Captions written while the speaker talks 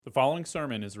The following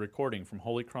sermon is a recording from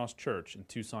Holy Cross Church in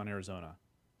Tucson, Arizona.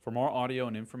 For more audio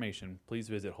and information, please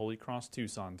visit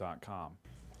holycrosstucson.com.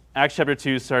 Acts chapter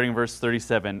 2, starting verse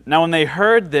 37. Now when they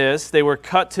heard this, they were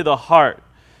cut to the heart,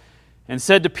 and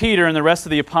said to Peter and the rest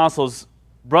of the apostles,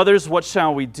 "Brothers, what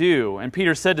shall we do?" And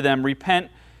Peter said to them,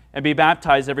 "Repent and be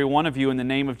baptized, every one of you, in the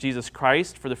name of Jesus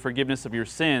Christ, for the forgiveness of your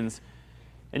sins,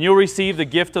 and you'll receive the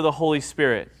gift of the Holy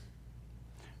Spirit.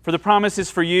 For the promise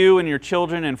is for you and your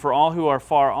children and for all who are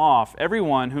far off,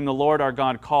 everyone whom the Lord our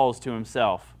God calls to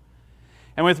himself."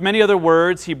 And with many other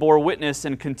words he bore witness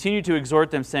and continued to exhort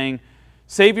them, saying,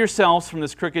 "Save yourselves from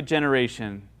this crooked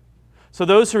generation." So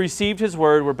those who received his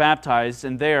word were baptized,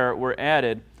 and there were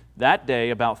added that day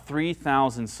about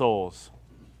 3,000 souls.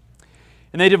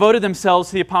 And they devoted themselves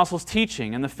to the apostles'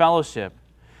 teaching and the fellowship,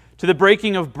 to the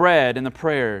breaking of bread and the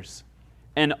prayers.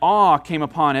 And awe came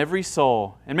upon every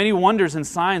soul, and many wonders and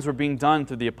signs were being done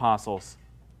through the apostles.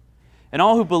 And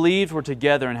all who believed were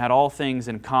together and had all things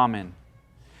in common. And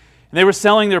they were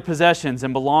selling their possessions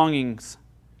and belongings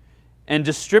and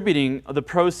distributing the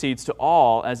proceeds to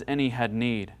all as any had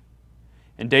need.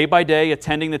 And day by day,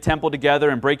 attending the temple together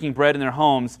and breaking bread in their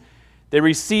homes, they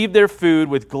received their food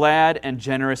with glad and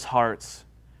generous hearts,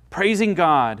 praising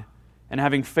God and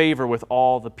having favor with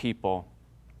all the people.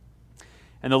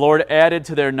 And the Lord added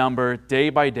to their number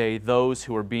day by day those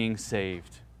who were being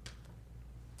saved.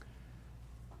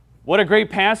 What a great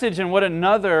passage, and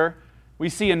we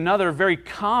see another very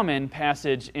common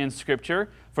passage in Scripture.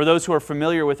 For those who are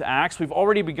familiar with Acts, we've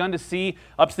already begun to see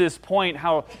up to this point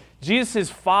how Jesus'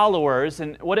 followers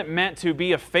and what it meant to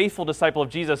be a faithful disciple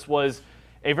of Jesus was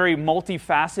a very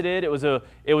multifaceted, it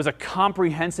was a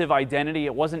comprehensive identity.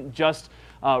 It wasn't just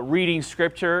reading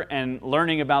Scripture and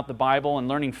learning about the Bible and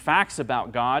learning facts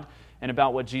about God and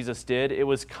about what Jesus did. It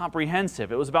was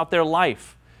comprehensive. It was about their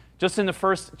life. Just in the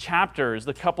first chapters,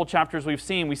 the couple chapters we've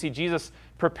seen, we see Jesus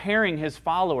preparing his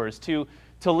followers to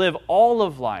live all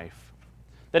of life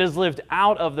that is lived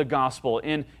out of the gospel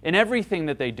in everything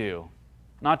that they do,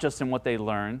 not just in what they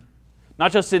learn,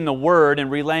 not just in the Word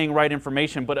and relaying right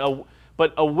information, but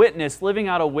a witness, living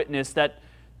out a witness that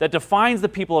defines the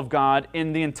people of God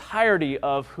in the entirety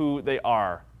of who they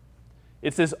are.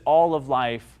 It's this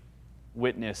all-of-life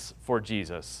witness for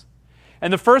Jesus.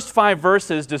 And the first 5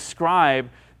 verses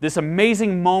describe this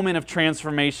amazing moment of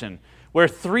transformation where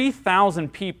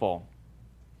 3,000 people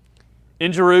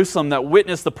in Jerusalem that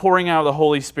witnessed the pouring out of the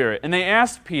Holy Spirit. And they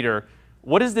asked Peter,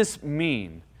 "What does this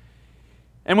mean?"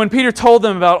 And when Peter told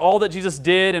them about all that Jesus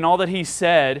did and all that he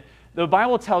said, the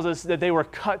Bible tells us that they were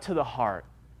cut to the heart.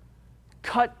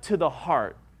 Cut to the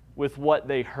heart with what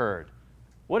they heard.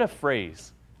 What a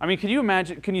phrase. I mean, can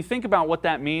you think about what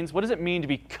that means? What does it mean to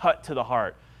be cut to the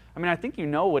heart? I mean, I think you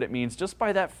know what it means just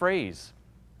by that phrase.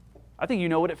 I think you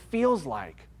know what it feels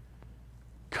like.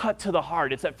 Cut to the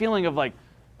heart. It's that feeling of like,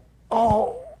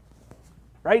 oh,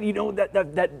 right? You know, that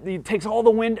it takes all the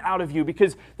wind out of you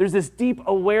because there's this deep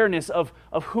awareness of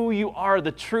who you are,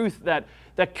 the truth that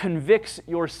convicts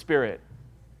your spirit.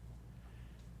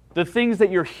 The things that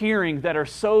you're hearing that are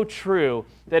so true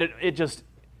that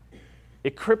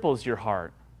it cripples your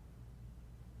heart.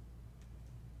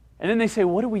 And then they say,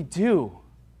 what do we do?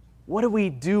 What do we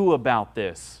do about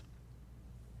this?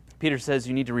 Peter says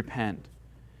you need to repent.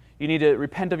 You need to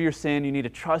repent of your sin. You need to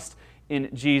trust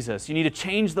in Jesus. You need to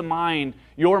change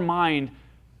your mind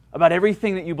about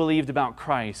everything that you believed about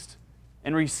Christ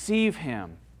and receive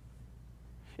Him.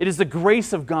 It is the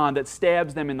grace of God that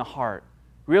stabs them in the heart,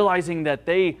 realizing that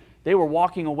they were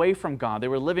walking away from God. They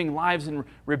were living lives in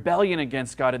rebellion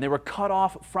against God, and they were cut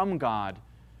off from God,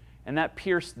 and that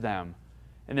pierced them.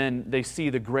 And then they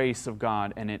see the grace of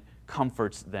God, and it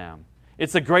comforts them.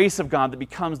 It's the grace of God that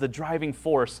becomes the driving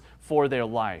force for their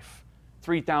life.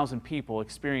 3,000 people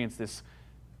experienced this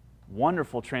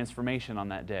wonderful transformation on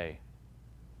that day.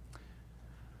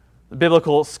 The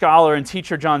biblical scholar and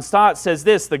teacher John Stott says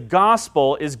this: the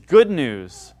gospel is good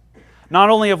news, not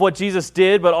only of what Jesus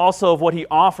did, but also of what He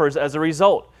offers as a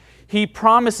result. He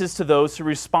promises to those who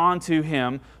respond to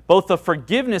Him both the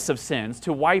forgiveness of sins,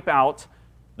 to wipe out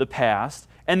the past,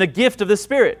 and the gift of the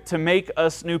Spirit, to make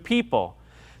us new people.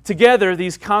 Together,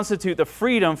 these constitute the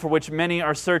freedom for which many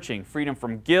are searching: freedom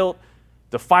from guilt,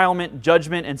 defilement,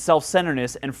 judgment, and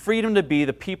self-centeredness, and freedom to be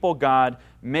the people God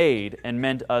made and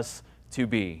meant us to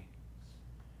be.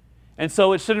 And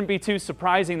so it shouldn't be too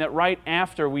surprising that right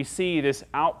after we see this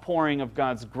outpouring of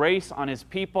God's grace on His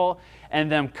people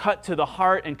and them cut to the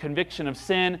heart and conviction of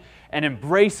sin and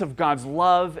embrace of God's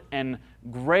love and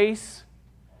grace,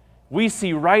 we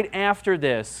see right after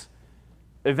this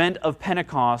event of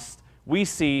Pentecost, we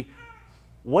see,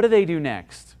 what do they do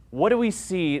next? what do we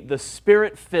see the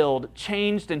Spirit-filled,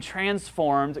 changed and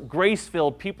transformed,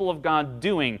 grace-filled people of God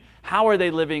doing? How are they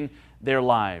living their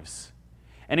lives?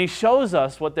 And he shows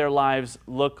us what their lives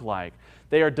look like.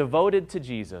 They are devoted to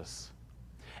Jesus.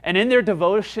 And in their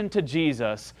devotion to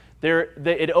Jesus,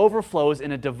 it overflows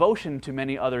in a devotion to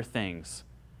many other things.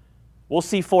 We'll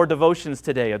see 4 devotions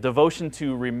today: a devotion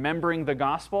to remembering the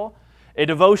gospel, a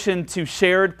devotion to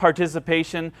shared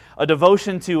participation, a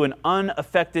devotion to an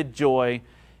unaffected joy,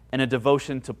 and a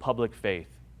devotion to public faith.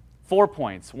 4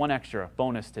 points, 1 extra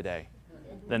bonus today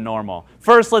than normal.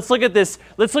 First, let's look at this.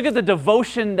 Let's look at the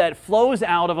devotion that flows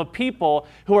out of a people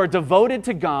who are devoted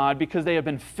to God because they have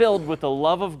been filled with the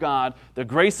love of God, the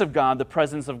grace of God, the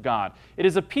presence of God. It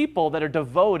is a people that are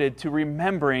devoted to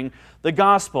remembering the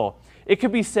gospel. It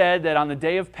could be said that on the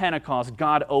day of Pentecost,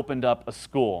 God opened up a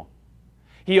school.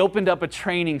 He opened up a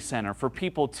training center for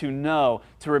people to know,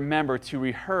 to remember, to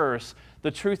rehearse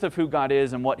the truth of who God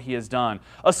is and what He has done.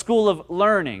 A school of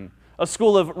learning, a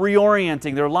school of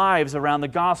reorienting their lives around the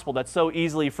gospel that's so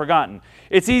easily forgotten.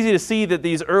 It's easy to see that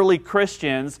these early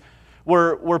Christians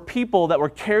were people that were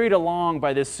carried along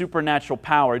by this supernatural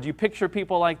power. Do you picture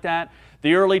people like that?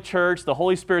 The early church, the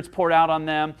Holy Spirit's poured out on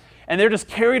them, and they're just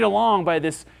carried along by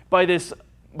this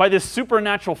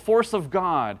supernatural force of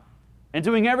God and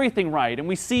doing everything right. And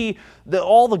we see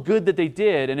all the good that they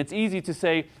did, and it's easy to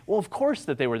say, well, of course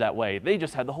that they were that way. They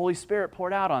just had the Holy Spirit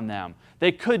poured out on them.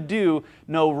 They could do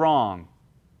no wrong.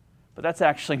 But that's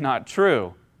actually not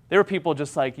true. They were people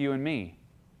just like you and me.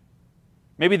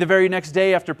 Maybe the very next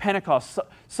day after Pentecost,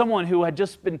 someone who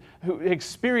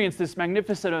experienced this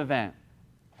magnificent event,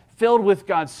 filled with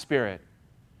God's Spirit,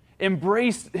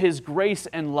 embraced His grace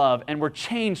and love, and were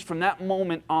changed from that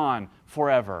moment on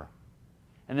forever.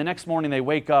 And the next morning they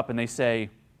wake up and they say,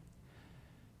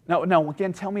 no,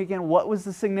 again, tell me again, what was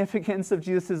the significance of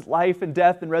Jesus' life and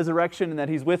death and resurrection and that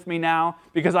He's with me now?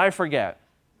 Because I forget.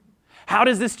 How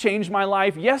does this change my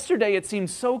life? Yesterday it seemed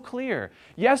so clear.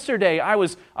 Yesterday I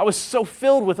was so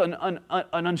filled with an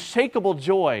unshakable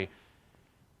joy.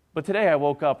 But today I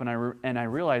woke up and I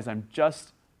realized I'm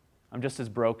just as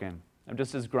broken. I'm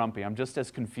just as grumpy. I'm just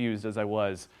as confused as I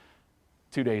was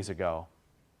 2 days ago.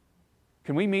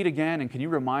 Can we meet again, and can you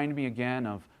remind me again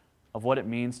of what it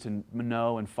means to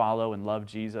know and follow and love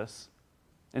Jesus?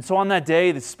 And so on that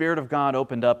day, the Spirit of God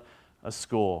opened up a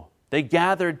school. They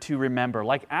gathered to remember.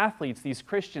 Like athletes, these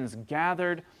Christians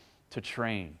gathered to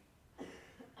train.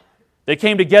 They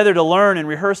came together to learn and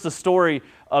rehearse the story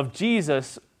of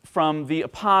Jesus from the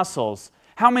apostles.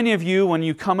 How many of you, when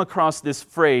you come across this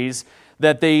phrase,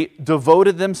 that they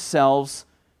devoted themselves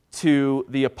to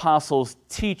the apostles'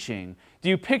 teaching, do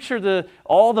you picture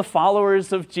all the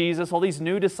followers of Jesus, all these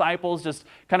new disciples just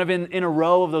kind of in a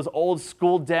row of those old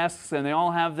school desks, and they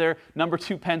all have their number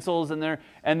 2 pencils and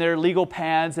their legal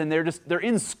pads, and they're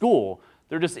in school.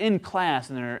 They're just in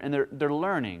class, and they're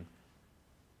learning.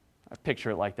 I picture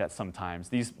it like that sometimes.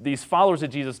 These followers of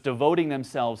Jesus devoting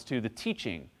themselves to the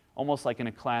teaching, almost like in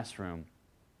a classroom.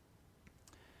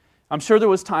 I'm sure there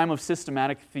was time of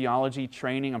systematic theology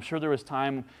training. I'm sure there was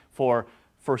time for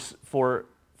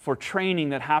training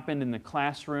that happened in the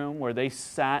classroom where they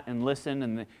sat and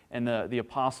listened and the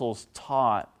apostles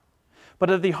taught. But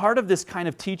at the heart of this kind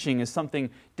of teaching is something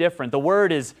different. The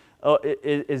word is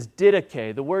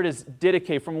didache. The word is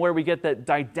didache, from where we get that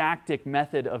didactic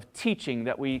method of teaching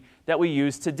that we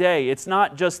use today. It's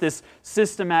not just this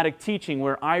systematic teaching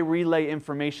where I relay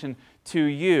information to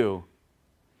you.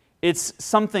 It's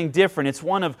something different. It's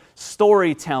one of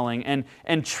storytelling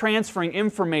and transferring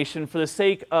information for the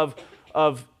sake of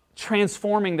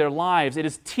transforming their lives. It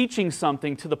is teaching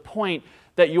something to the point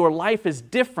that your life is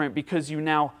different because you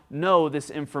now know this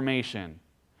information.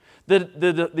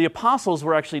 The apostles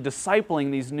were actually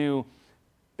discipling these new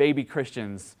baby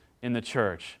Christians in the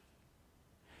church.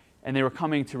 And they were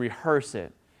coming to rehearse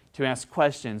it, to ask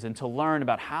questions, and to learn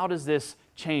about how does this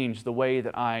change the way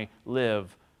that I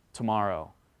live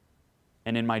tomorrow,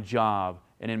 and in my job,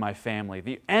 and in my family.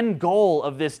 The end goal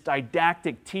of this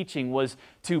didactic teaching was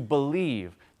to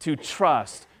believe, to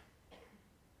trust,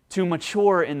 to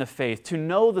mature in the faith, to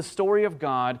know the story of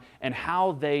God and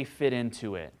how they fit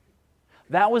into it.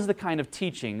 That was the kind of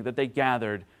teaching that they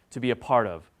gathered to be a part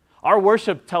of. Our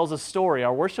worship tells a story.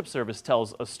 Our worship service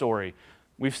tells a story.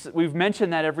 We've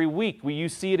mentioned that every week. You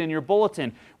see it in your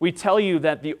bulletin. We tell you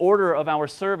that the order of our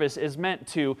service is meant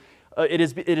to it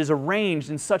is arranged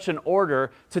in such an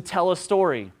order to tell a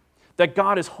story, that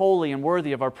God is holy and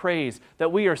worthy of our praise,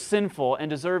 that we are sinful and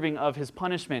deserving of His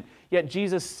punishment, yet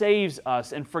Jesus saves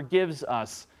us and forgives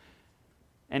us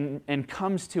and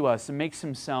comes to us and makes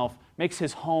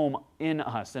His home in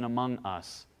us and among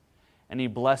us, and He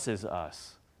blesses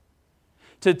us.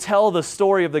 to tell the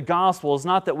story of the gospel is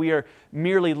not that we are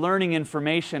merely learning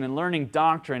information and learning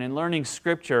doctrine and learning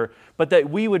scripture, but that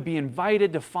we would be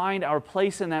invited to find our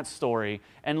place in that story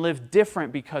and live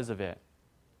different because of it.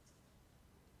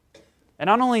 And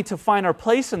not only to find our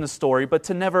place in the story, but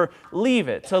to never leave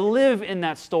it, to live in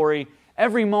that story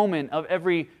every moment of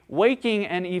every waking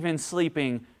and even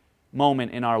sleeping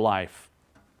moment in our life.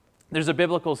 There's a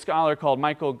biblical scholar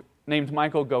named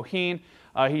Michael Goheen.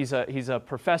 He's a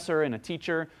professor and a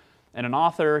teacher and an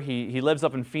author. He lives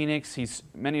up in Phoenix.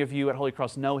 Many of you at Holy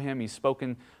Cross know him. He's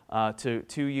spoken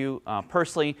to you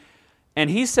personally. And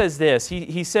he says this.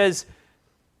 He says,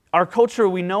 our culture,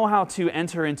 we know how to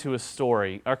enter into a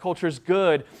story. Our culture is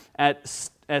good at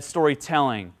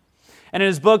storytelling. And in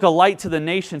his book, A Light to the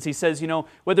Nations, he says,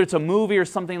 whether it's a movie or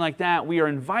something like that, we are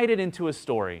invited into a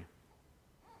story.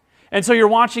 And so you're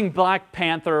watching Black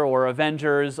Panther or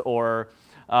Avengers or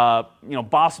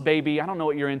Boss Baby. I don't know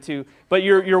what you're into, but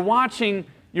you're watching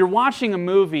a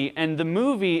movie, and the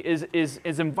movie is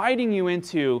inviting you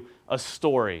into a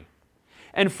story.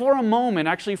 And for a moment,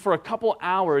 actually for a couple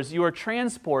hours, you are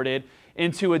transported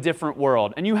into a different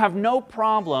world. And you have no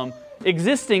problem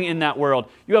existing in that world.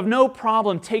 You have no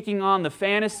problem taking on the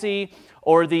fantasy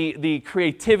or the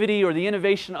creativity or the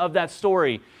innovation of that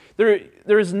story.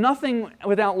 There is nothing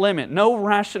without limit. No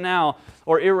rationale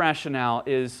or irrationale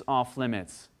is off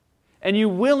limits. And you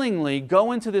willingly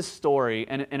go into this story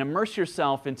and immerse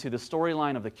yourself into the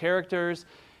storyline of the characters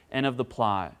and of the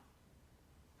plot.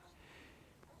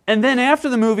 And then after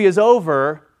the movie is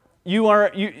over, you are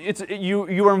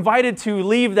invited to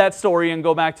leave that story and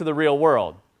go back to the real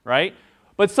world, right?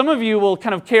 But some of you will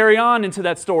kind of carry on into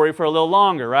that story for a little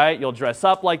longer, right? You'll dress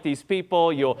up like these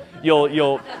people. You'll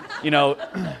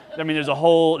there's a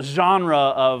whole genre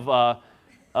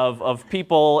of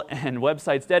people and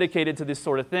websites dedicated to this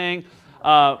sort of thing,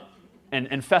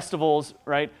 and festivals,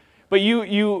 right? But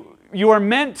you are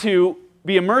meant to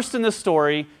be immersed in this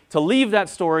story, to leave that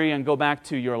story and go back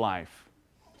to your life.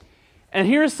 And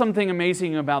here's something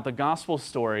amazing about the gospel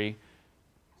story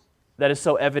that is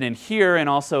so evident here and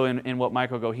also in what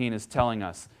Michael Goheen is telling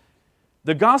us.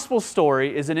 The gospel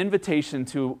story is an invitation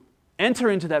to enter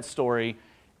into that story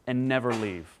and never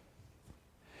leave.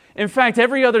 In fact,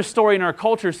 every other story in our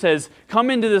culture says, come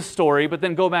into this story, but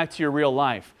then go back to your real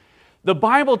life. The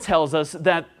Bible tells us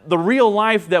that the real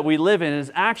life that we live in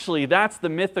is actually, that's the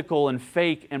mythical and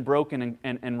fake and broken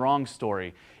and wrong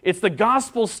story. It's the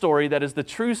gospel story that is the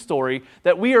true story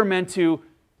that we are meant to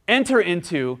enter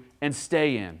into and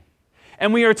stay in.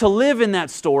 And we are to live in that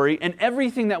story, and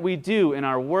everything that we do in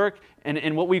our work and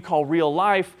in what we call real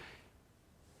life,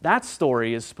 that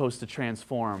story is supposed to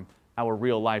transform our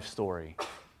real life story,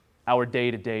 our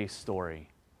day-to-day story.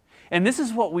 And this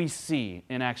is what we see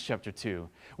in Acts chapter 2.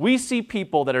 We see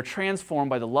people that are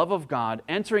transformed by the love of God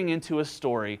entering into a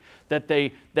story that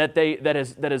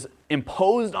is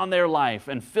imposed on their life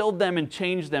and filled them and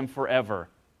changed them forever.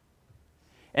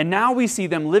 And now we see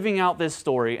them living out this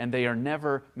story, and they are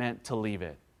never meant to leave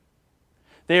it.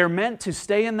 They are meant to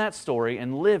stay in that story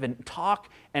and live and talk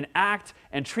and act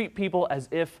and treat people as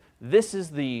if this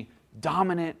is the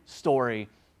dominant story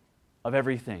of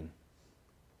everything.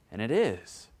 And it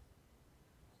is.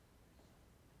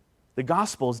 The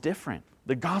gospel is different.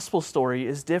 The gospel story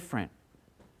is different.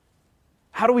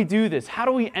 How do we do this? How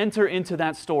do we enter into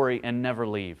that story and never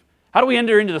leave? How do we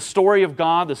enter into the story of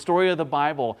God, the story of the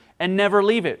Bible, and never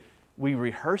leave it? We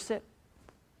rehearse it.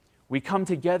 We come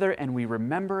together and we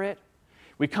remember it.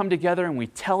 We come together and we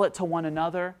tell it to one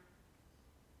another.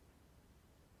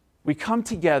 We come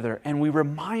together and we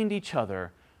remind each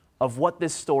other of what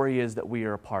this story is that we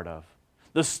are a part of.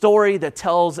 The story that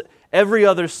tells every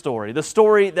other story. The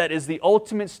story that is the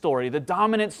ultimate story, the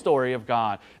dominant story of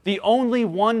God. The only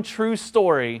one true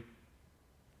story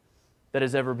that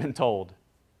has ever been told.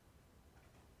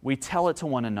 We tell it to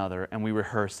one another and we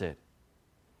rehearse it.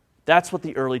 That's what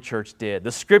the early church did.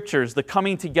 The scriptures, the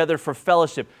coming together for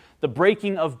fellowship, the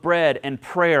breaking of bread and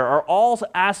prayer are all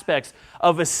aspects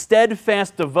of a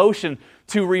steadfast devotion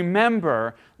to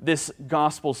remember this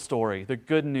gospel story, the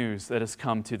good news that has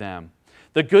come to them,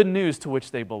 the good news to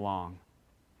which they belong.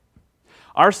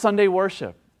 Our Sunday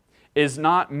worship is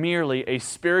not merely a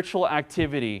spiritual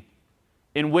activity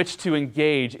in which to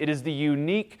engage. It is the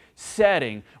unique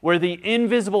setting where the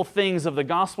invisible things of the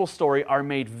gospel story are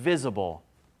made visible.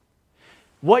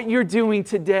 What you're doing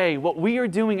today, what we are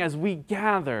doing as we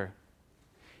gather,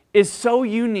 is so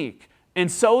unique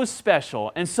and so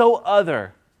special and so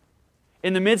other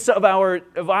in the midst of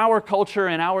our culture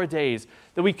and our days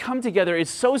that we come together is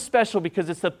so special because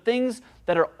it's the things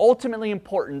that are ultimately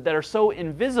important, that are so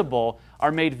invisible,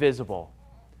 are made visible.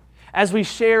 as we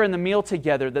share in the meal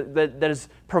together that is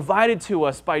provided to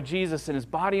us by Jesus and His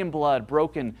body and blood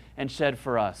broken and shed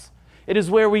for us. It is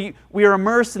where we are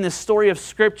immersed in this story of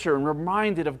Scripture and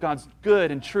reminded of God's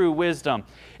good and true wisdom.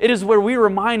 It is where we are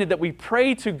reminded that we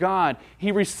pray to God.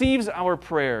 He receives our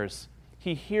prayers.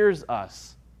 He hears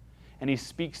us, and He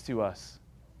speaks to us.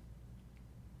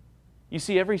 You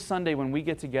see, every Sunday when we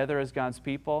get together as God's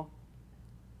people,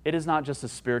 it is not just a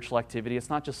spiritual activity. It's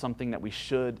not just something that we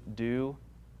should do.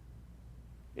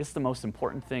 It's the most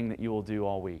important thing that you will do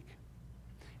all week.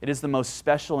 It is the most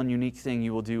special and unique thing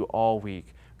you will do all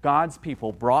week. God's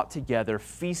people brought together,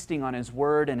 feasting on His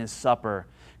Word and His supper,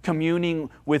 communing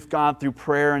with God through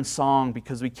prayer and song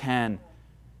because we can,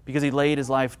 because He laid His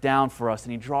life down for us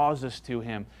and He draws us to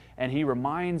Him and He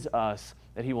reminds us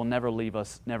that He will never leave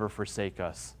us, never forsake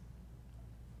us.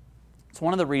 It's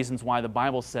one of the reasons why the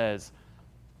Bible says,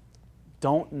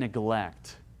 don't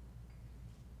neglect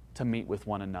to meet with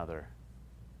one another.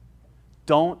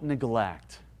 Don't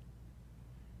neglect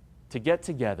to get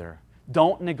together.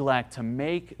 Don't neglect to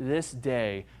make this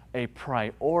day a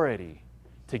priority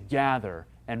to gather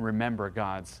and remember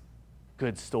God's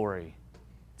good story.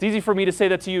 It's easy for me to say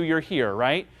that to you. You're here,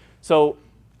 right? So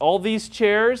all these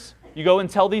chairs, you go and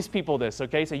tell these people this,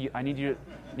 okay? So I need you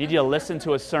to listen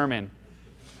to a sermon.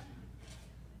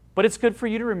 But it's good for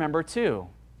you to remember too.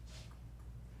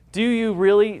 Do you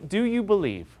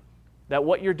believe that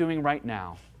what you're doing right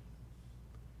now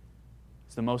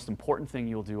is the most important thing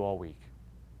you'll do all week?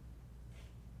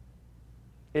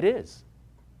 It is.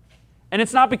 And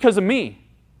it's not because of me.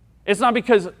 It's not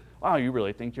because, wow, you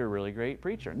really think you're a really great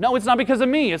preacher. No, it's not because of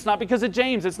me. It's not because of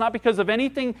James. It's not because of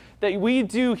anything that we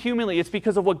do humanly. It's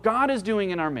because of what God is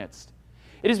doing in our midst.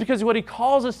 It is because of what He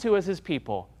calls us to as His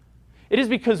people. It is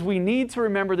because we need to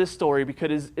remember this story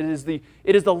because it is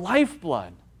the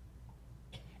lifeblood.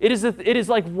 It is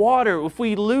like water. If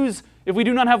we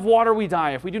do not have water, we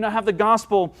die. If we do not have the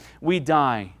gospel, we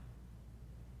die.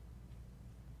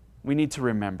 We need to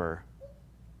remember.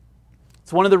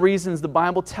 It's one of the reasons the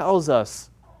Bible tells us,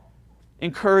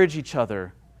 encourage each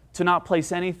other to not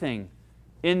place anything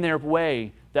in their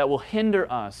way that will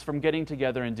hinder us from getting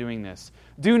together and doing this.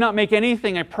 Do not make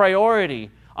anything a priority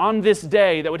on this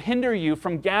day that would hinder you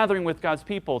from gathering with God's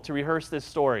people to rehearse this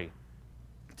story.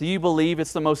 Do you believe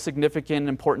it's the most significant and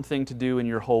important thing to do in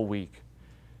your whole week?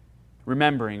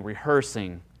 Remembering,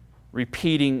 rehearsing,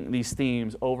 repeating these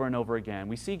themes over and over again.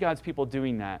 We see God's people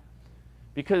doing that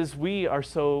because we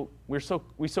so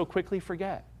quickly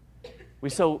forget. We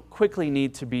so quickly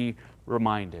need to be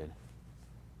reminded.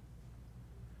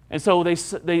 And so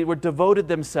they were devoted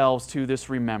themselves to this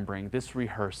remembering, this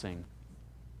rehearsing.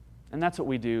 And that's what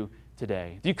we do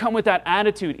today. Do you come with that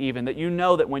attitude even, that you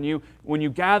know that when you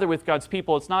gather with God's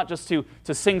people, it's not just to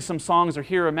sing some songs or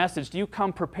hear a message. Do you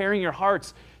come preparing your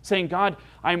hearts, saying, God,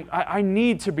 I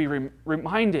need to be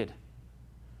reminded.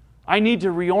 I need to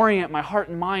reorient my heart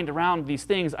and mind around these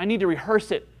things. I need to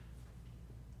rehearse it.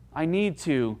 I need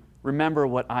to remember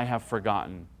what I have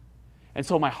forgotten. And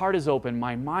so my heart is open,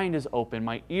 my mind is open,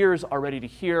 my ears are ready to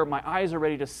hear, my eyes are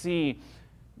ready to see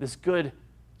this good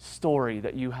story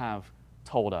that you have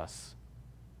told us.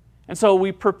 And so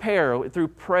we prepare through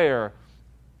prayer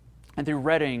and through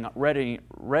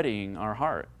readying our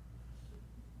heart.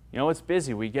 You know, it's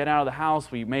busy. We get out of the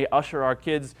house, we may usher our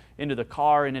kids into the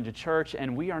car and into church,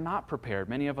 and we are not prepared.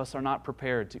 Many of us are not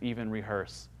prepared to even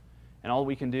rehearse. And all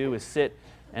we can do is sit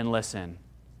and listen.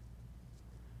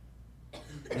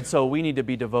 And so we need to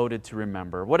be devoted to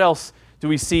remember. What else do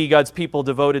we see God's people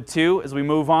devoted to as we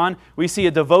move on? We see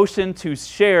a devotion to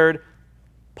shared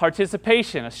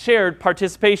participation, a shared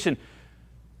participation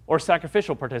or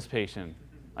sacrificial participation.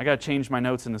 I got to change my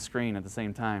notes in the screen at the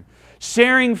same time.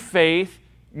 Sharing faith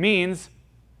means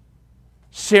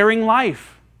sharing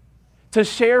life. To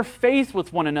share faith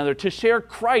with one another, to share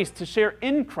Christ, to share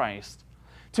in Christ.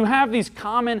 To have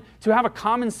a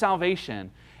common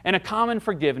salvation and a common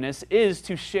forgiveness is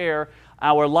to share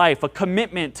our life. A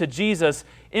commitment to Jesus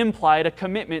implied a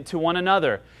commitment to one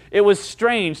another. It was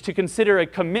strange to consider a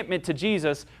commitment to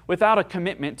Jesus without a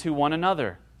commitment to one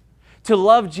another. To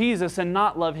love Jesus and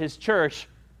not love His church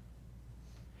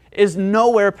is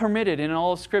nowhere permitted in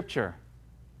all of Scripture.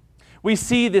 We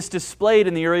see this displayed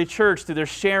in the early church through their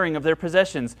sharing of their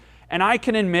possessions. And I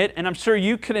can admit, and I'm sure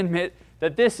you can admit,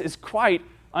 that this is quite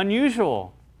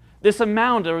unusual. This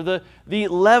amount or the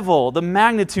level, the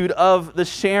magnitude of the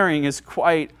sharing is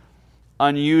quite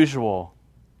unusual.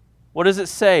 What does it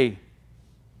say?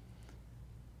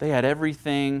 They had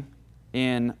everything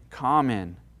in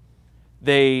common.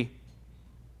 They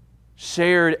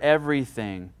shared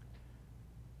everything.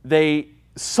 They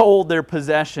sold their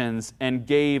possessions and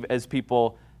gave as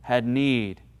people had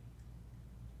need.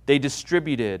 They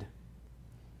distributed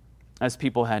as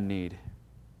people had need.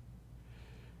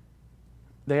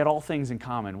 They had all things in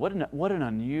common. What an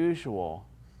unusual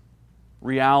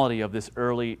reality of this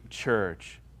early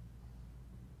church.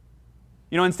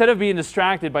 You know, instead of being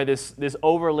distracted by this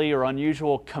overly or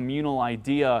unusual communal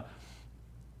idea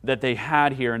that they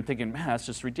had here and thinking, man, that's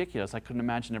just ridiculous. I couldn't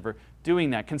imagine ever doing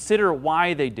that. Consider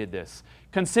why they did this.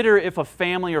 Consider if a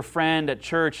family or friend at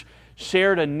church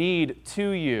shared a need to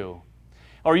you,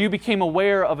 or you became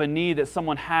aware of a need that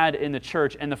someone had in the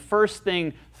church, and the first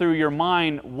thing through your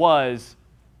mind was,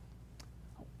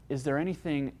 is there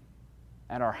anything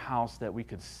at our house that we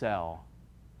could sell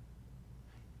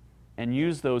and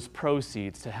use those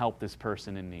proceeds to help this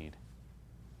person in need?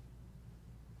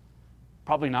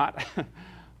 Probably not.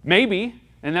 Maybe,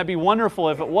 and that'd be wonderful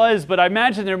if it was, but I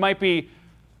imagine there might be,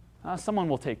 someone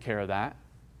will take care of that.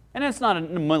 And it's not a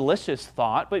malicious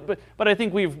thought, but I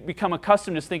think we've become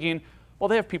accustomed to thinking, well,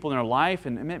 they have people in their life,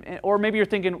 or maybe you're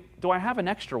thinking, do I have an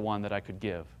extra one that I could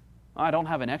give? I don't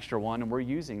have an extra one, and we're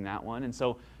using that one. And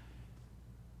so,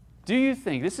 do you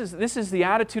think, this is the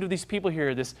attitude of these people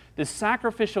here, this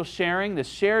sacrificial sharing, this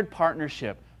shared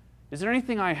partnership, is there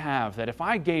anything I have that if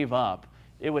I gave up,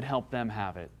 it would help them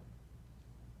have it?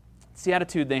 It's the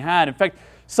attitude they had. In fact,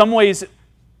 some ways,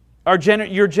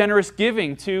 your generous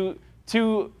giving to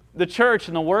the church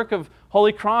and the work of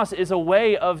Holy Cross is a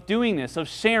way of doing this, of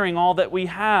sharing all that we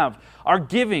have. Our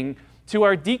giving to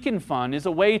our deacon fund is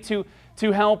a way to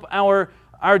help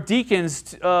our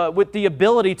deacons with the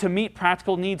ability to meet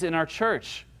practical needs in our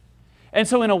church. And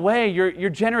so in a way, your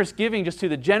generous giving just to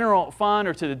the general fund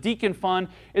or to the deacon fund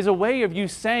is a way of you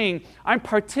saying, I'm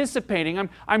participating,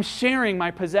 I'm sharing my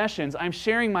possessions, I'm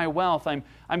sharing my wealth,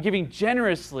 I'm giving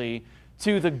generously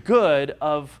to the good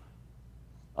of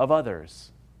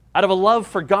others. Out of a love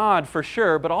for God, for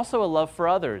sure, but also a love for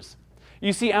others.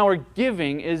 You see, our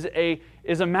giving is a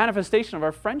manifestation of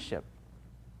our friendship.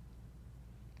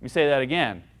 Let me say that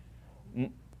again.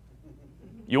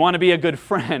 You want to be a good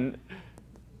friend,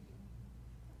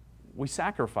 we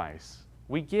sacrifice,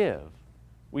 we give,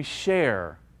 we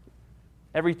share.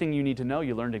 Everything you need to know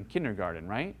you learned in kindergarten,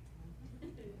 right?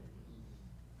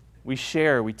 We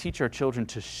share, we teach our children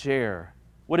to share.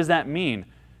 What does that mean?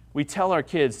 We tell our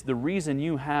kids, the reason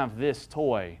you have this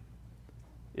toy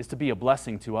is to be a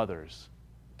blessing to others.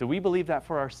 Do we believe that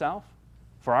for ourselves?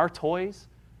 For our toys?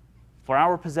 For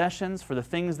our possessions? For the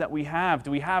things that we have?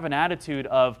 Do we have an attitude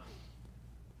of,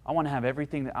 I want to have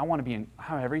everything,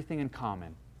 have everything in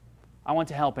common. I want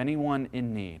to help anyone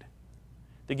in need.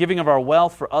 The giving of our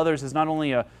wealth for others is not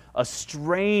only a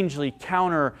strangely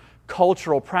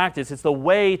counter-cultural practice, it's the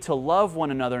way to love one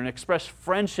another and express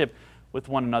friendship with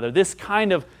one another. This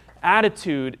kind of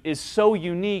attitude is so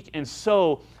unique and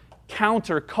so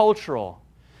counter-cultural,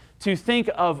 to think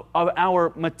of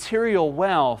our material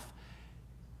wealth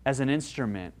as an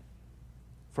instrument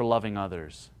for loving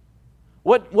others.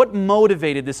 What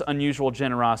motivated this unusual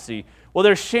generosity? Well,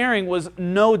 their sharing was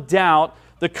no doubt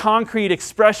the concrete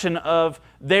expression of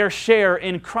their share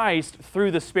in Christ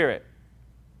through the Spirit.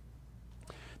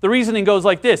 The reasoning goes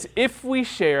like this: if we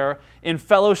share in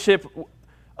fellowship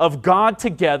of God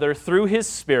together through His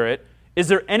Spirit, is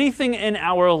there anything in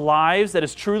our lives that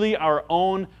is truly our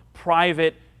own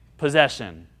private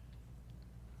possession?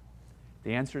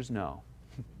 The answer is no.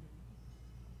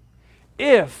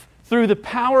 If through the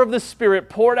power of the Spirit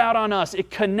poured out on us,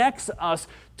 it connects us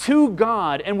to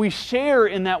God and we share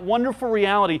in that wonderful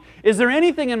reality, is there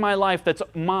anything in my life that's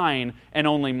mine and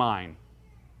only mine?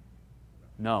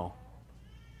 No.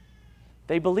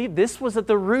 They believed this was at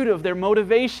the root of their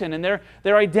motivation and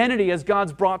their identity as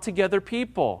God's brought together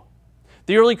people.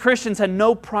 The early Christians had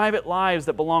no private lives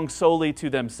that belonged solely to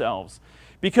themselves.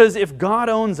 Because if God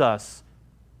owns us,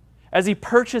 as He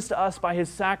purchased us by His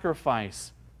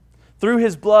sacrifice, through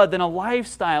His blood, then a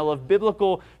lifestyle of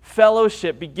biblical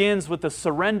fellowship begins with the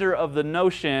surrender of the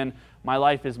notion, my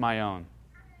life is my own.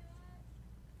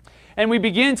 And we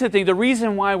begin to think the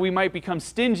reason why we might become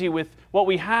stingy with what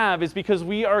we have is because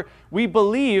we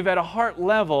believe at a heart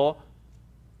level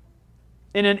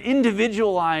in an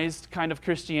individualized kind of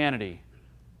Christianity.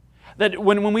 That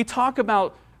when we talk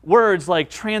about words like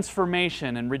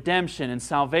transformation and redemption and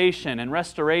salvation and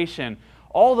restoration,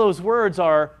 all those words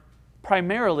are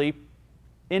primarily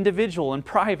individual and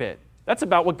private. That's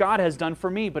about what God has done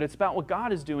for me, but it's about what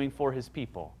God is doing for His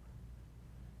people.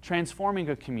 Transforming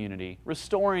a community,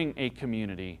 restoring a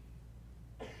community,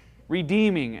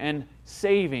 redeeming and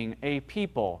saving a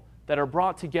people that are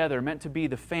brought together, meant to be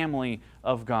the family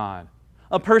of God.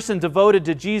 A person devoted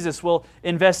to Jesus will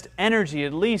invest energy,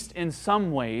 at least in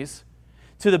some ways,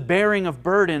 to the bearing of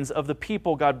burdens of the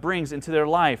people God brings into their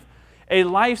life. A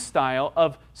lifestyle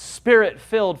of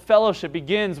Spirit-filled fellowship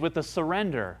begins with the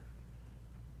surrender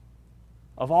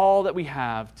of all that we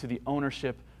have to the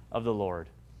ownership of the Lord.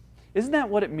 Isn't that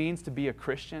what it means to be a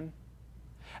Christian?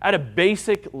 At a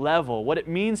basic level, what it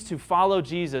means to follow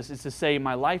Jesus is to say,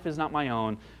 my life is not my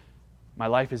own, my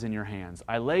life is in your hands.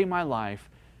 I lay my life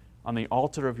on the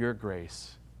altar of your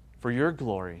grace for your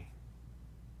glory.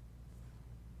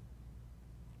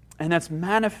 And that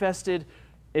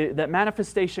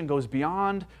manifestation goes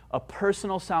beyond a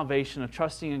personal salvation of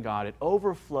trusting in God. It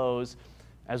overflows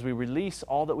as we release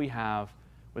all that we have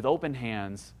with open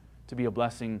hands to be a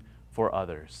blessing for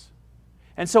others.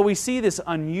 And so we see this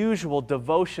unusual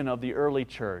devotion of the early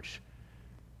church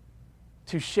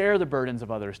to share the burdens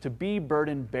of others, to be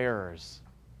burden bearers,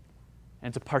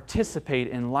 and to participate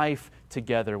in life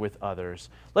together with others.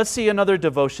 Let's see another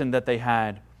devotion that they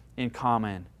had in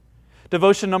common.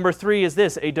 Devotion number 3 is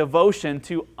this, a devotion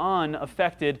to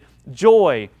unaffected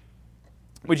joy.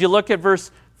 Would you look at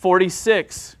verse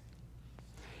 46?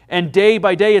 And day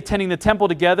by day attending the temple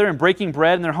together and breaking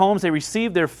bread in their homes, they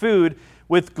received their food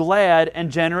with glad and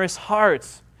generous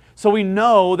hearts. So we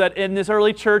know that in this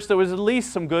early church there was at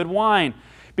least some good wine,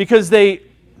 because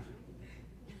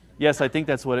yes, I think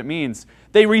that's what it means.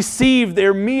 They received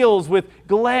their meals with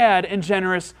glad and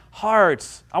generous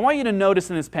hearts. I want you to notice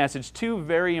in this passage 2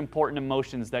 very important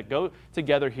emotions that go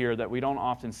together here that we don't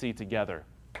often see together.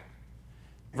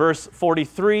 Verse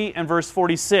 43 and verse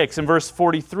 46. In verse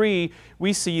 43,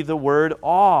 we see the word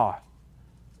awe.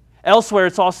 Elsewhere,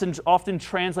 it's often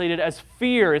translated as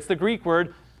fear. It's the Greek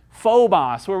word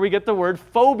phobos, where we get the word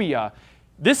phobia.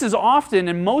 This is often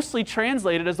and mostly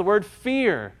translated as the word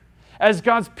fear. As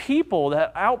God's people,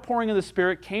 that outpouring of the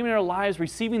Spirit came in their lives,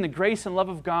 receiving the grace and love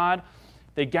of God,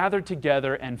 they gathered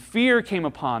together and fear came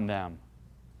upon them.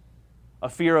 A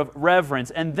fear of reverence.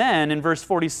 And then in verse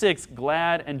 46,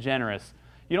 glad and generous.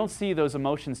 You don't see those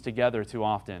emotions together too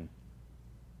often.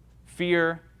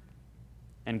 Fear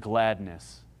and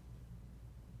gladness.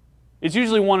 It's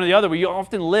usually one or the other. We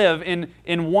often live in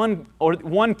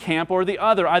one camp or the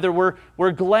other. Either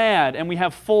we're glad and we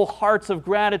have full hearts of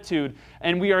gratitude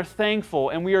and we are thankful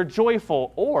and we are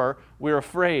joyful, or we're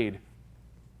afraid.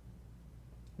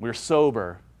 We're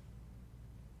sober.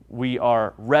 We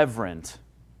are reverent.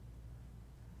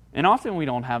 And often we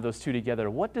don't have those two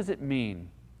together. What does it mean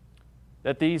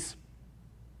that these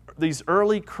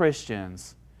early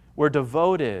Christians were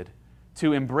devoted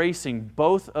to embracing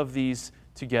both of these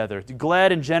together?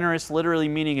 Glad and generous literally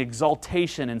meaning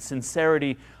exaltation and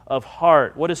sincerity of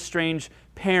heart. What a strange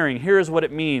pairing. Here's what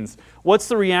it means. What's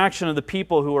the reaction of the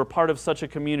people who are part of such a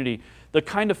community? The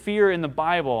kind of fear in the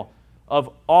Bible of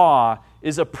awe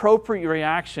is appropriate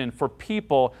reaction for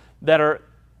people that are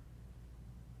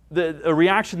a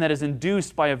reaction that is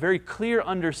induced by a very clear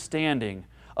understanding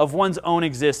of one's own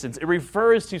existence. It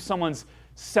refers to someone's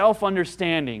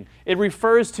self-understanding. It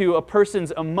refers to a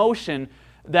person's emotion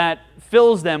that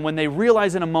fills them when they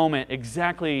realize in a moment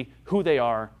exactly who they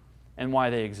are and why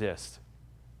they exist.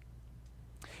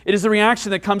 It is the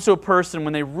reaction that comes to a person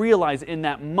when they realize in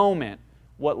that moment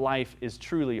what life is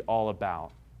truly all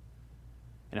about.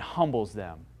 And it humbles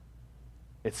them.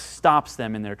 It stops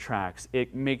them in their tracks.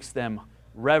 It makes them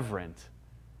reverent.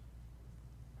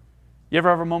 You ever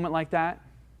have a moment like that?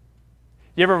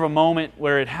 You ever have a moment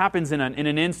where it happens in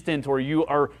an instant, or you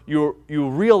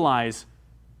realize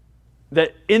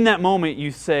that in that moment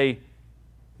you say,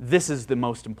 this is the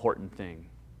most important thing.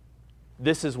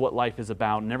 This is what life is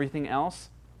about, and everything else,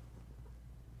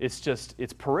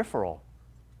 it's peripheral.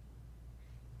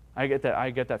 I get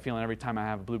that feeling every time I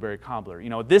have a blueberry cobbler. You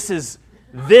know, this is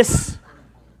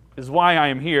why I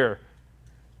am here.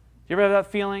 Do you ever have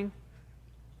that feeling?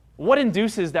 What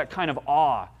induces that kind of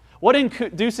awe? What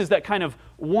induces that kind of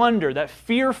wonder, that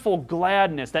fearful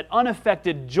gladness, that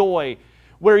unaffected joy,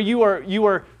 where you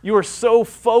are so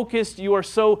focused, you are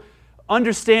so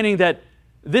understanding that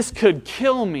this could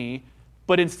kill me,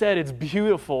 but instead it's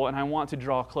beautiful and I want to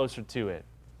draw closer to it,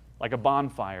 like a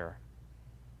bonfire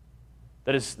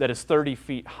that is 30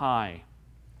 feet high.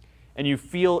 And you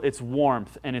feel its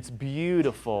warmth, and it's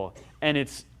beautiful, and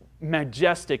it's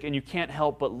majestic, and you can't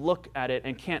help but look at it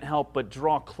and can't help but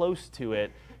draw close to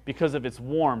it because of its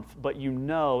warmth, but you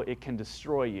know it can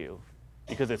destroy you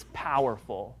because it's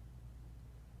powerful.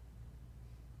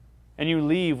 And you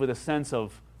leave with a sense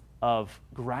of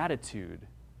gratitude,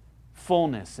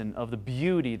 fullness, and of the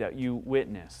beauty that you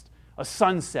witnessed. A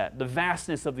sunset, the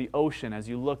vastness of the ocean as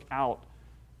you look out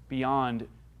beyond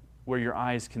where your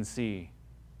eyes can see.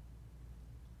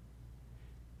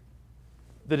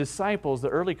 The disciples, the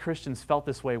early Christians, felt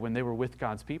this way when they were with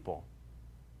God's people.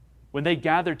 When they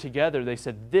gathered together, they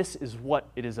said, this is what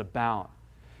it is about.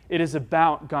 It is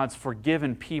about God's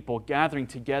forgiven people gathering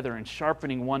together and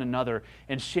sharpening one another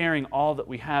and sharing all that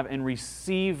we have and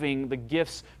receiving the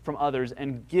gifts from others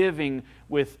and giving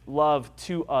with love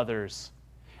to others.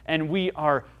 And we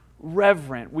are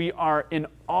reverent. We are in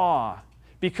awe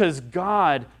because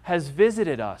God has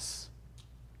visited us.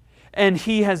 And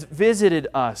He has visited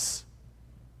us.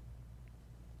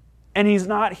 And He's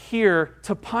not here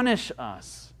to punish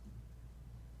us.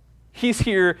 He's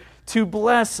here to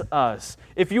bless us.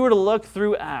 If you were to look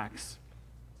through Acts,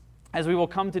 as we will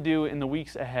come to do in the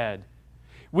weeks ahead,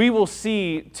 we will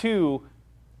see two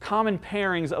common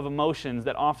pairings of emotions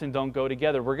that often don't go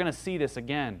together. We're going to see this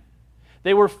again.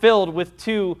 They were filled with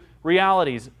two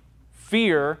realities,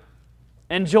 fear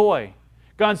and joy.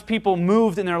 God's people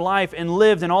moved in their life and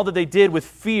lived in all that they did with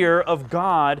fear of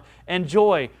God and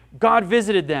joy. God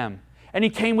visited them, and He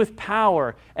came with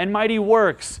power and mighty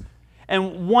works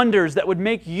and wonders that would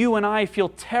make you and I feel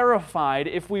terrified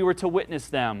if we were to witness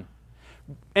them.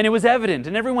 And it was evident,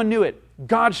 and everyone knew it.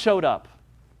 God showed up.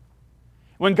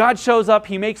 When God shows up,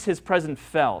 He makes His presence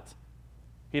felt.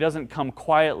 He doesn't come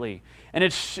quietly. And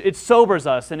it sobers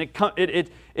us, and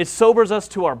it sobers us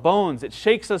to our bones. It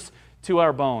shakes us to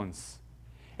our bones.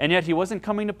 And yet He wasn't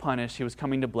coming to punish, He was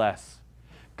coming to bless.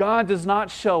 God does not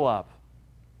show up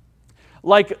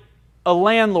like a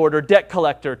landlord or debt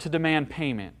collector to demand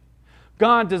payment.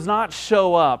 God does not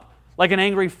show up like an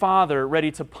angry father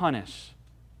ready to punish.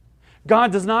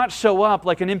 God does not show up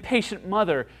like an impatient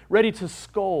mother ready to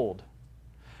scold.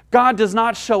 God does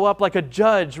not show up like a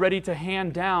judge ready to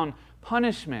hand down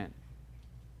punishment.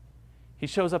 He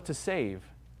shows up to save,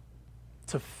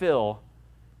 to fill,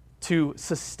 to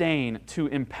sustain, to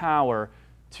empower,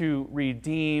 to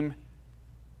redeem,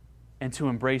 and to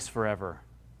embrace forever.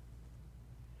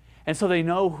 And so they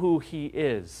know who He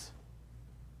is.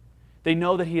 They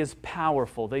know that He is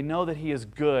powerful. They know that He is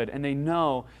good. And they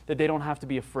know that they don't have to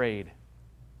be afraid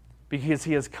because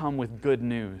He has come with good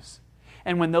news.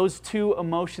 And when those two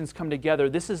emotions come together,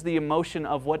 this is the emotion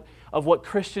of what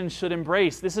Christians should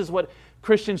embrace. This is what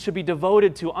Christians should be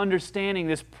devoted to, understanding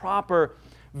this proper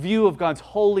view of God's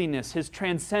holiness, His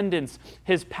transcendence,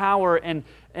 His power and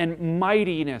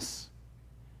mightiness,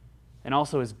 and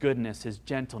also His goodness, His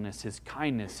gentleness, His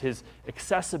kindness, His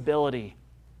accessibility,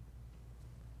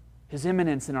 His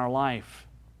immanence in our life,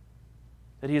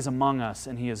 that He is among us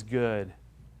and He is good.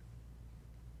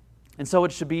 And so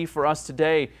it should be for us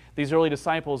today. These early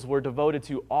disciples were devoted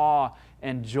to awe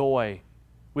and joy,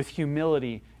 with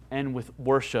humility and with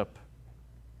worship.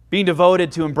 Being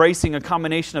devoted to embracing a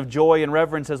combination of joy and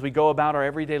reverence as we go about our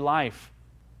everyday life,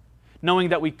 knowing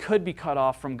that we could be cut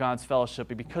off from God's fellowship,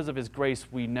 but because of His grace,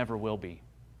 we never will be.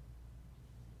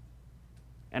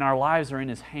 And our lives are in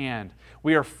His hand.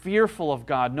 We are fearful of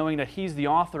God, knowing that He's the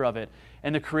author of it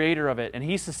and the creator of it, and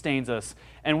He sustains us.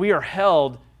 And we are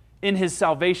held in His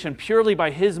salvation purely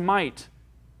by His might.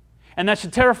 And that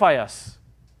should terrify us.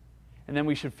 And then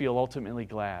we should feel ultimately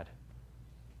glad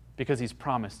because He's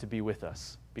promised to be with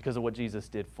us because of what Jesus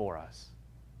did for us.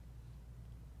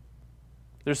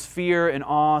 There's fear and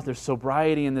awe. There's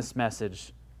sobriety in this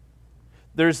message.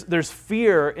 There's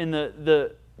fear in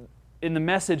the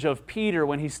message of Peter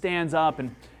when he stands up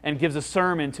and gives a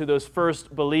sermon to those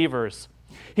first believers.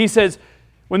 He says,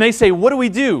 when they say, what do we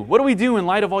do? What do we do in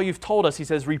light of all you've told us? He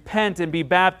says, repent and be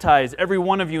baptized, every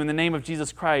one of you in the name of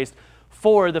Jesus Christ,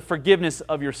 for the forgiveness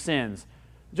of your sins.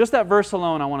 Just that verse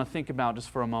alone I want to think about just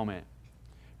for a moment.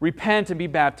 Repent and be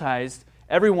baptized,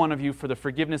 every one of you, for the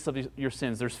forgiveness of your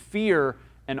sins. There's fear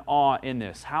and awe in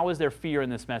this. How is there fear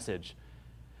in this message?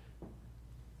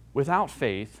 Without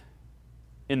faith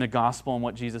in the gospel and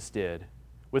what Jesus did,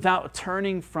 without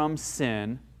turning from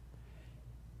sin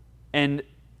and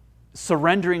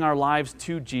surrendering our lives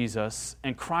to Jesus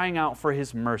and crying out for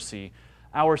His mercy,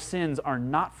 our sins are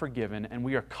not forgiven and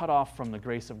we are cut off from the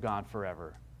grace of God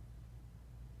forever.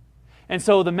 And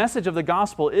so the message of the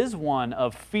gospel is one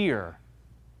of fear.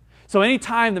 So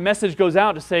anytime the message goes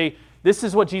out to say, this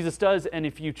is what Jesus does, and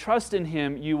if you trust in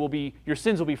Him, your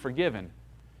sins will be forgiven,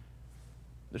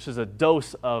 this is a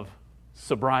dose of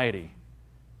sobriety.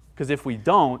 Because if we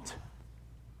don't,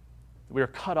 we are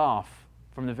cut off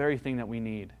from the very thing that we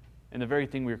need and the very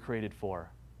thing we were created for.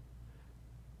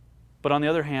 But on the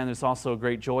other hand, there's also a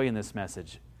great joy in this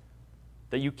message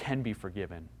that you can be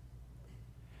forgiven.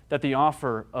 That the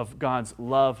offer of God's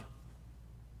love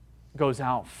goes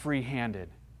out free-handed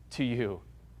to you.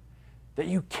 That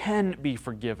you can be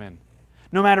forgiven.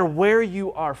 No matter where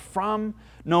you are from,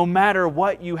 no matter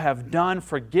what you have done,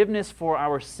 forgiveness for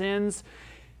our sins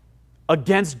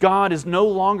against God is no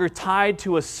longer tied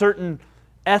to a certain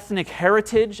ethnic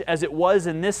heritage as it was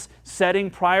in this setting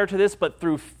prior to this, but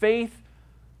through faith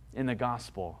in the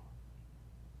gospel.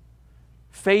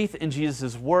 Faith in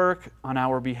Jesus' work on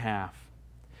our behalf.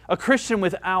 A Christian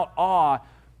without awe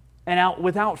and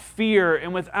without fear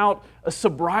and without a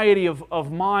sobriety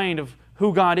of mind of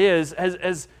who God is,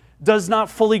 does not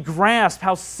fully grasp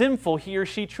how sinful he or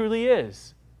she truly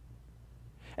is.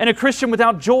 And a Christian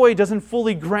without joy doesn't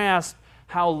fully grasp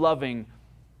how loving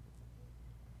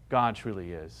God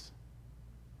truly is.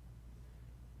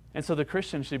 And so the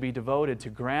Christian should be devoted to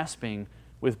grasping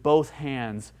with both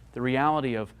hands the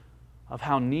reality of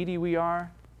how needy we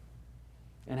are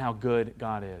and how good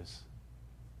God is.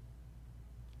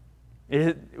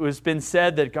 It has been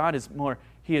said that God is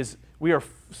we are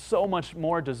so much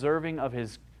more deserving of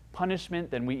His punishment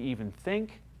than we even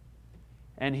think,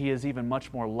 and He is even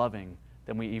much more loving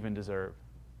than we even deserve.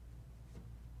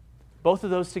 Both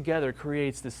of those together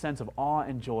creates this sense of awe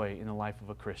and joy in the life of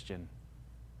a Christian.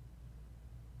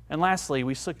 And lastly,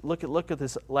 we look at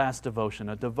this last devotion,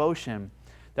 a devotion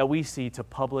that we see to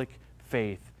public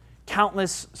faith.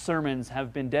 Countless sermons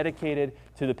have been dedicated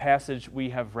to the passage we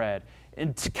have read.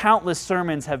 And countless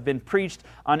sermons have been preached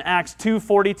on Acts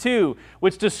 2:42,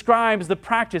 which describes the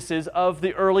practices of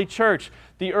the early church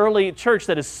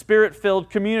that is Spirit-filled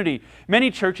community. Many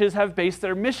churches have based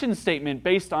their mission statement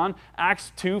based on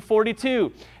Acts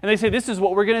 2:42. And they say, this is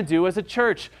what we're going to do as a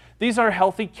church. These are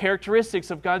healthy characteristics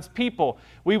of God's people.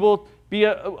 We will be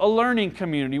a learning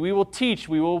community. We will teach.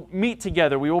 We will meet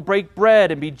together. We will break bread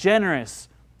and be generous.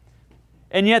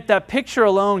 And yet that picture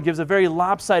alone gives a very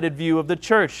lopsided view of the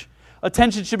church.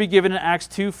 Attention should be given in Acts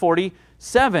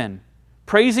 2:47,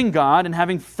 praising God and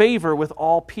having favor with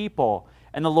all people.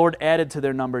 And the Lord added to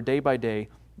their number day by day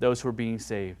those who were being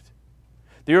saved.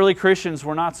 The early Christians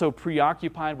were not so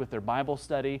preoccupied with their Bible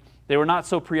study. They were not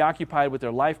so preoccupied with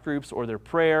their life groups or their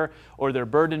prayer or their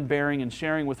burden bearing and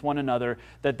sharing with one another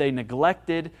that they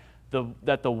neglected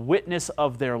that the witness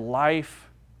of their life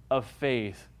of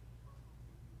faith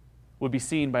would be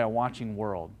seen by a watching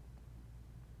world.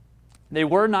 They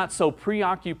were not so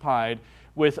preoccupied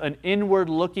with an inward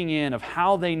looking in of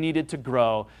how they needed to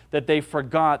grow that they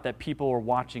forgot that people were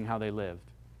watching how they lived.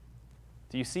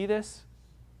 Do you see this?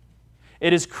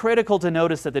 It is critical to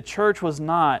notice that the church was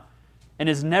not and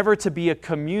is never to be a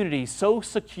community so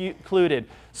secluded,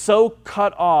 so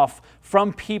cut off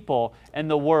from people and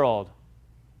the world,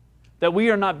 that we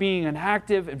are not being an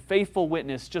active and faithful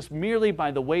witness just merely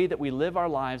by the way that we live our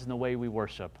lives and the way we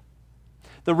worship.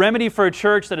 The remedy for a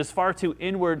church that is far too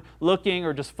inward looking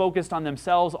or just focused on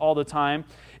themselves all the time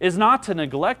is not to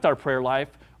neglect our prayer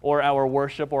life or our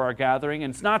worship or our gathering.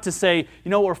 And it's not to say,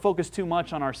 we're focused too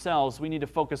much on ourselves. We need to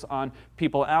focus on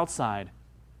people outside.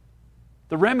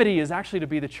 The remedy is actually to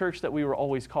be the church that we were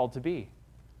always called to be.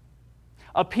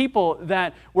 A people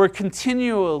that were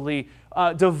continually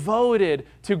devoted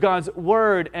to God's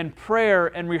word and prayer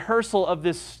and rehearsal of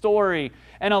this story,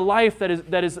 and a life that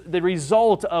is the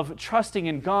result of trusting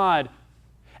in God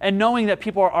and knowing that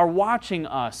people are watching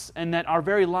us and that our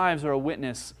very lives are a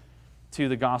witness to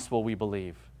the gospel we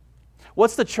believe.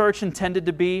 What's the church intended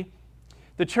to be?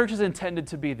 The church is intended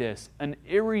to be this, an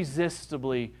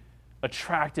irresistibly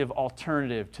attractive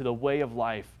alternative to the way of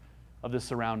life of the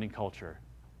surrounding culture.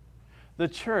 The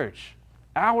church,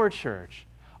 our church,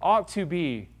 ought to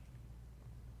be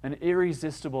an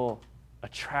irresistible,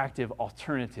 attractive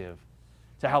alternative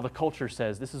to how the culture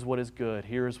says, this is what is good,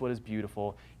 here is what is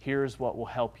beautiful, here is what will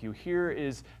help you, here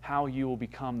is how you will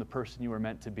become the person you are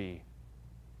meant to be.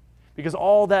 Because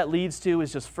all that leads to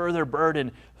is just further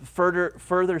burden,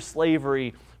 further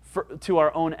slavery to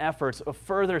our own efforts, of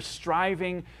further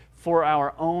striving for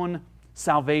our own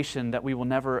salvation that we will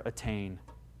never attain.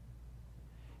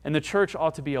 And the church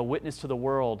ought to be a witness to the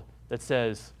world that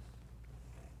says,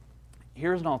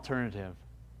 here's an alternative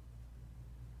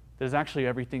that is actually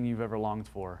everything you've ever longed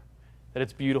for, that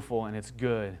it's beautiful and it's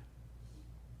good,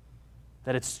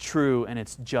 that it's true and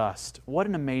it's just. What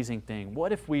an amazing thing.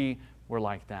 What if we were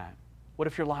like that? What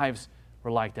if your lives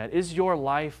were like that? Is your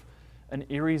life an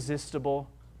irresistible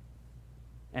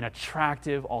and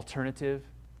attractive alternative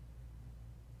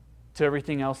to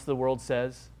everything else the world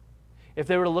says? If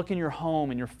they were to look in your home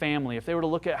and your family, if they were to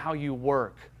look at how you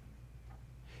work,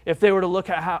 if they were to look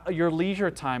at your leisure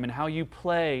time and how you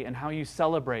play and how you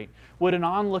celebrate, would an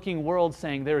onlooking world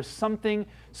saying there is something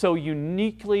so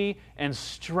uniquely and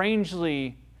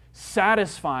strangely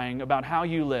satisfying about how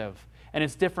you live, and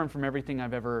it's different from everything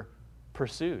I've ever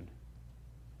pursued?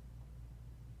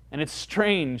 And it's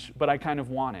strange, but I kind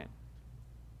of want it.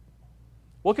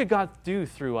 What could God do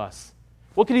through us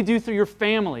What could He do through your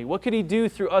family? What could He do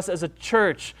through us as a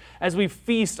church as we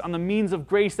feast on the means of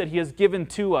grace that He has given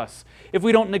to us? If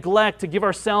we don't neglect to give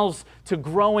ourselves to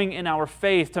growing in our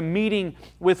faith, to meeting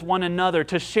with one another,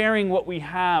 to sharing what we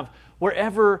have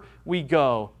wherever we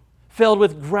go, filled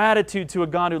with gratitude to a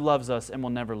God who loves us and will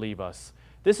never leave us.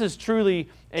 This is truly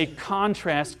a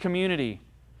contrast community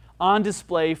on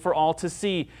display for all to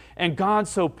see. And God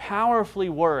so powerfully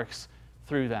works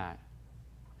through that.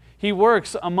 He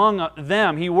works among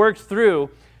them. He worked through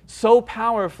so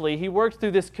powerfully. He worked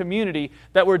through this community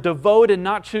that were devoted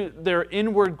not to their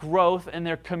inward growth and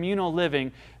their communal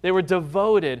living. They were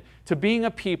devoted to being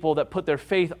a people that put their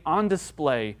faith on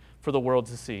display for the world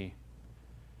to see.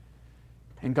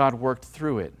 And God worked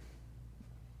through it.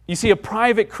 You see, a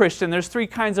private Christian, there's three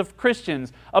kinds of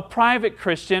Christians. A private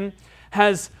Christian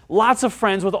has lots of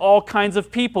friends with all kinds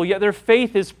of people, yet their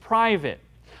faith is private.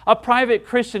 A private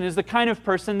Christian is the kind of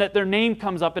person that their name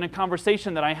comes up in a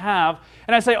conversation that I have,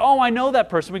 and I say, oh, I know that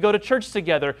person. We go to church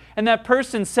together. And that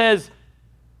person says,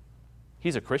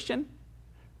 he's a Christian?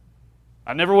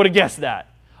 I never would have guessed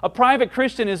that. A private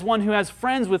Christian is one who has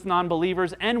friends with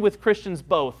non-believers and with Christians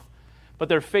both, but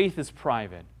their faith is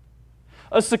private.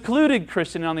 A secluded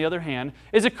Christian, on the other hand,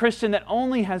 is a Christian that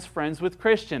only has friends with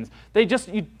Christians. They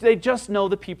just know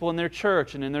the people in their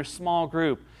church and in their small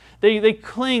group. They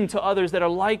cling to others that are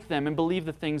like them and believe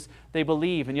the things they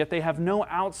believe, and yet they have no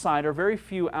outside or very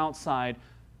few outside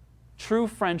true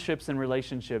friendships and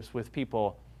relationships with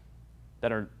people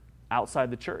that are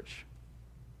outside the church.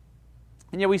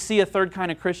 And yet we see a third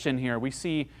kind of Christian here. We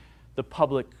see the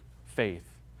public faith.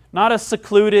 Not a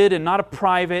secluded and not a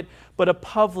private, but a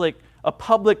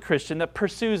public Christian that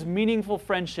pursues meaningful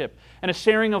friendship and a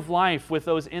sharing of life with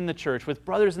those in the church, with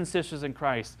brothers and sisters in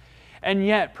Christ, and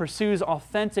yet pursues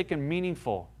authentic and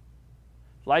meaningful,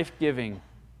 life-giving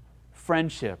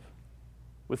friendship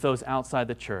with those outside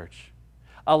the church,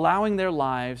 allowing their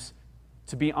lives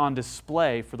to be on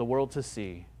display for the world to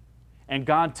see, and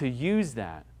God to use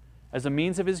that as a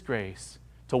means of His grace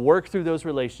to work through those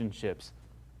relationships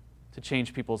to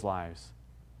change people's lives.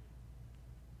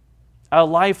 A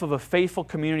life of a faithful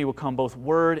community will come both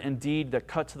word and deed that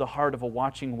cut to the heart of a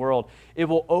watching world. It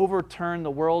will overturn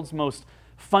the world's most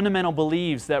fundamental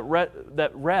beliefs that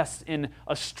rest in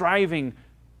a striving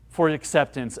for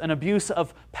acceptance, an abuse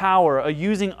of power, a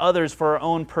using others for our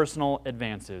own personal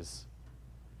advances.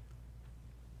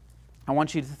 I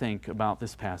want you to think about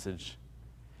this passage,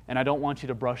 and I don't want you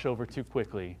to brush over too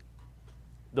quickly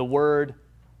the word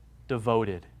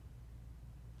devoted.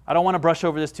 I don't want to brush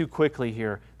over this too quickly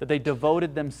here, that they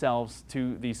devoted themselves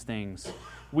to these things.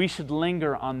 We should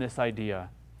linger on this idea.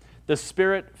 The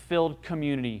Spirit-filled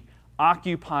community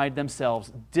occupied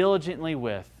themselves diligently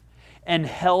with and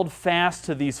held fast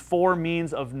to these four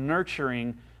means of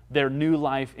nurturing their new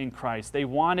life in Christ. They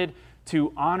wanted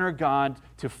to honor God,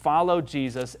 to follow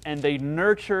Jesus, and they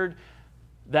nurtured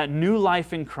that new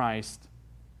life in Christ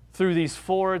through these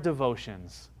four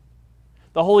devotions.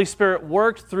 The Holy Spirit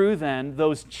worked through then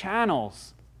those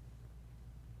channels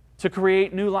to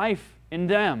create new life in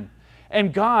them.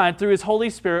 And God, through His Holy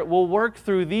Spirit, will work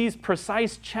through these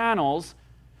precise channels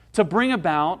to bring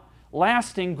about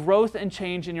lasting growth and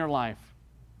change in your life.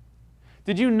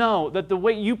 Did you know that the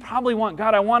way you probably want,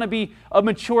 God, I want to be a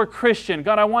mature Christian.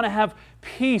 God, I want to have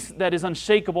peace that is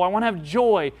unshakable. I want to have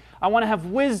joy. I want to have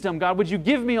wisdom. God, would you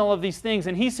give me all of these things?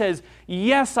 And He says,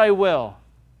 yes, I will.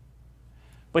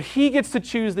 But He gets to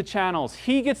choose the channels.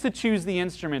 He gets to choose the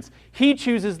instruments. He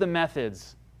chooses the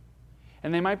methods.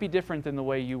 And they might be different than the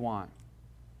way you want.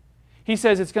 He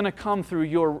says it's going to come through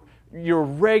your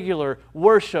regular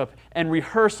worship and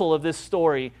rehearsal of this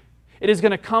story. It is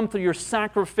going to come through your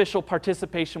sacrificial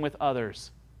participation with others.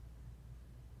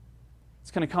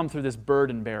 It's going to come through this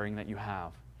burden bearing that you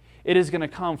have. It is going to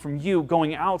come from you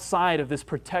going outside of this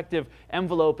protective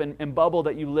envelope and bubble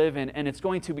that you live in, and it's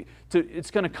going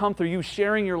to come through you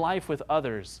sharing your life with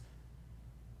others.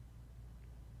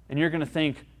 And you're going to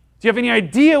think, do you have any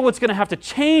idea what's going to have to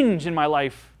change in my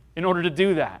life in order to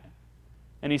do that?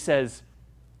 And He says,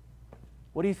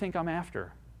 what do you think I'm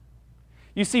after?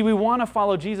 You see, we want to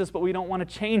follow Jesus, but we don't want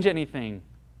to change anything.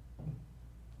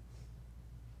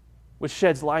 Which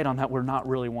sheds light on that we're not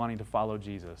really wanting to follow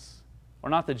Jesus. Or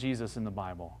not the Jesus in the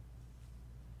Bible.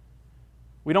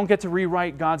 We don't get to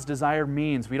rewrite God's desired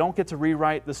means. We don't get to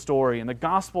rewrite the story. And the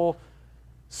gospel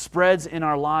spreads in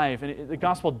our life. And the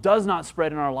gospel does not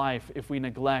spread in our life if we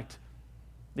neglect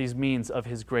these means of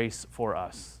His grace for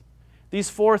us. These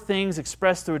four things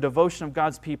expressed through a devotion of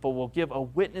God's people will give a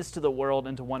witness to the world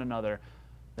and to one another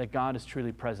that God is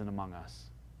truly present among us.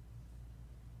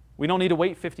 We don't need to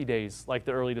wait 50 days like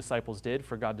the early disciples did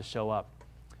for God to show up.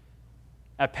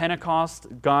 At Pentecost,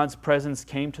 God's presence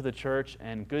came to the church,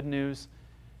 and good news,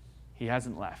 He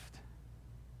hasn't left.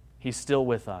 He's still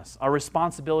with us. Our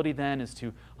responsibility then is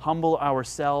to humble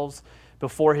ourselves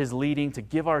before His leading, to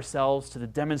give ourselves to the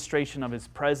demonstration of His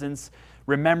presence,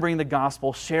 remembering the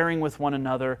gospel, sharing with one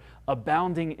another,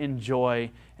 abounding in joy,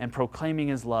 and proclaiming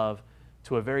His love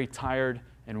to a very tired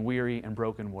and weary and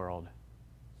broken world.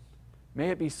 May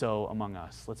it be so among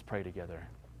us. Let's pray together.